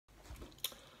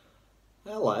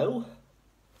Hello,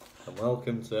 and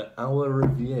welcome to our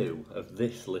review of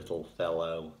this little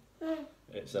fellow.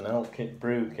 It's an Alpkit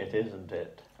BruKit, isn't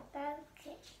it?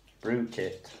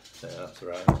 BruKit, yeah, that's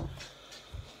right.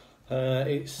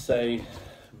 It's a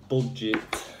budget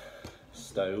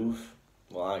stove.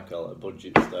 Well, I call it a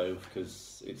budget stove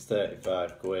because it's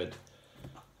 35 quid.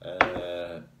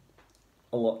 A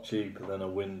lot cheaper than a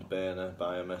wind burner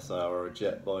by MSR or a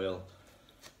jet boil.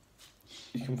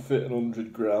 You can fit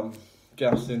 100 gram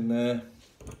gas in there,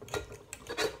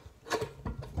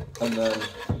 and then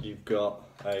you've got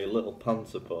a little pan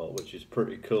support, which is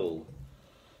pretty cool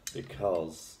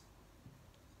because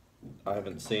I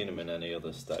haven't seen them in any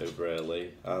other stove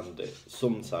really, and it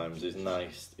sometimes is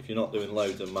nice if you're not doing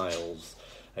loads of miles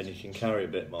and you can carry a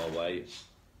bit more weight.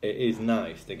 It is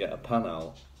nice to get a pan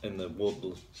out in the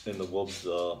woods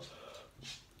or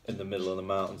in the middle of the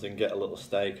mountains and get a little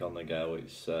steak on the go.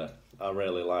 It's I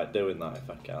really like doing that if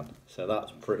I can. So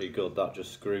that's pretty good. That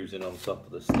just screws in on top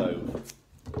of the stove.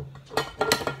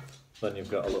 Then you've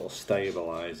got a little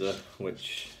stabiliser,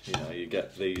 which you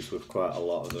get these with quite a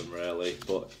lot of them really,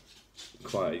 but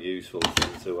quite a useful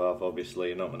thing to have. Obviously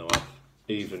you're not going to have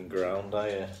even ground, are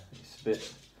you? It's a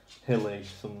bit hilly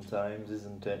sometimes,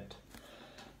 isn't it?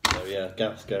 So yeah,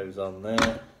 gas goes on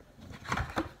there.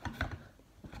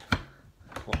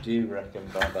 What do you reckon,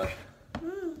 Baba?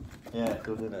 Yeah,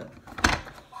 good, isn't it?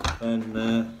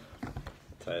 Then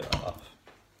take that off.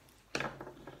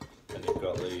 And you've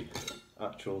got the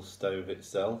actual stove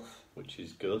itself, which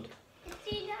is good.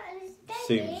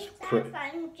 Seems pretty.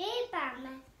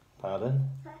 Pardon?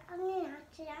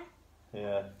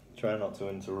 Yeah, try not to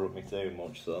interrupt me too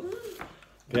much, son.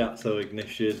 Piezo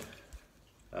ignition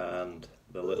and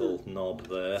the little knob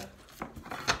there.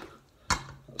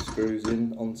 That screws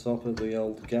in on top of the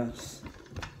old gas.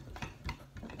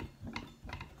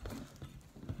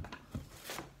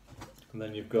 And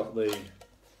then you've got the,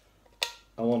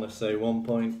 I want to say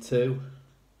 1.2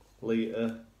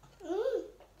 litre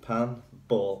pan,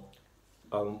 but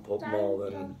I won't put more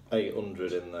than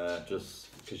 800 in there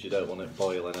just because you don't want it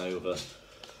boiling over.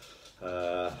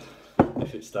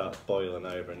 If it starts boiling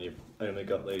over and you've only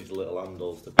got these little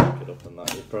handles to pick it up and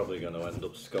that, you're probably going to end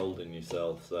up scalding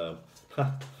yourself, so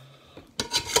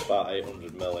about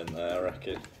 800 ml in there I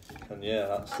reckon. And yeah,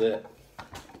 that's it.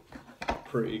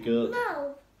 Pretty good.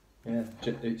 Yeah,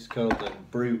 it's called a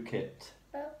BruKit.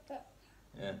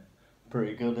 Yeah,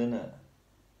 pretty good, isn't it?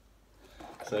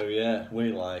 So yeah,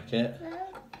 we like it.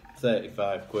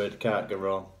 35 quid, can't go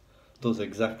wrong. Does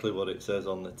exactly what it says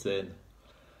on the tin.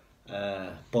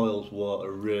 Boils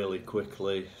water really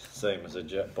quickly, same as a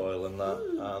jet boil and that.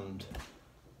 And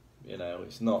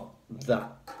it's not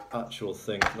that actual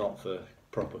thing, not for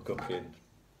proper cooking.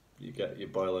 You get your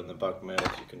boiling the bag meals,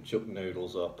 you can chuck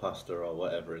noodles or pasta or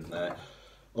whatever in there.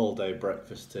 All day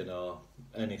breakfast tin or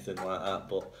anything like that,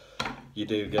 but you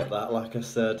do get that, like I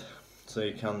said, so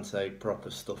you can take proper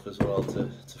stuff as well to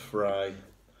fry.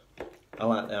 I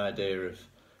like the idea of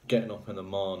getting up in the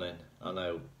morning. I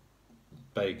know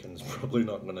bacon's probably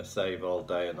not going to save all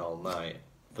day and all night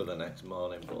for the next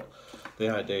morning, but the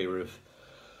idea of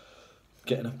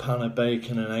getting a pan of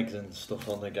bacon and eggs and stuff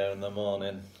on the go in the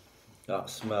morning, that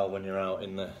smell when you're out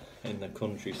in the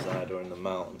countryside or in the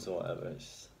mountains or whatever,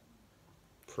 it's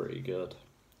pretty good.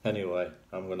 Anyway,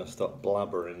 I'm going to stop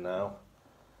blabbering now.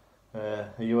 Are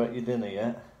you at your dinner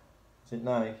yet? Is it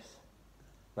nice?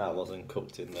 That wasn't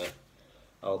cooked in the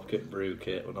Alpkit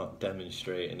BruKit. We're not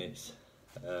demonstrating its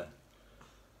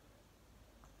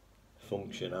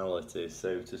functionality,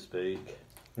 so to speak.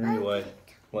 Anyway,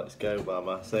 let's go,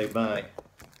 Mama. Say bye.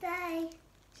 Bye.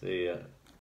 See ya.